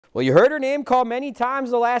Well, you heard her name called many times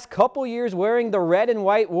the last couple years wearing the red and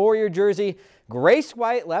white Warrior jersey. Grace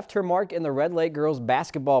White left her mark in the Red Lake girls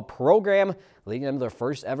basketball program, leading them to their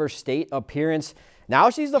first ever state appearance. Now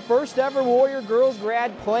she's the first ever Warrior girls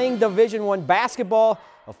grad playing Division I basketball,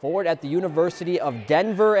 a forward at the University of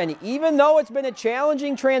Denver. And even though it's been a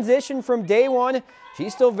challenging transition from day one,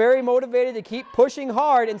 she's still very motivated to keep pushing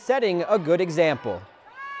hard and setting a good example.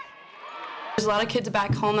 There's a lot of kids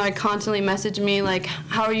back home that constantly message me like,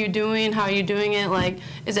 how are you doing? How are you doing it? Like,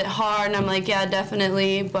 is it hard? And I'm like, yeah,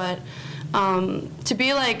 definitely. But to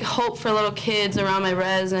be like hope for little kids around my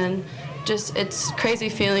res, and just it's crazy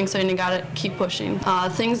feeling, so you gotta keep pushing.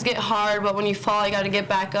 Things get hard, but when you fall, you gotta get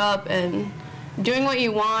back up, and doing what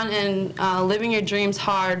you want and living your dreams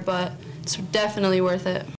hard, but it's definitely worth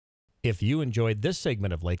it. If you enjoyed this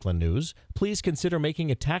segment of Lakeland News, please consider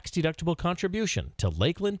making a tax-deductible contribution to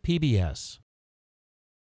Lakeland PBS.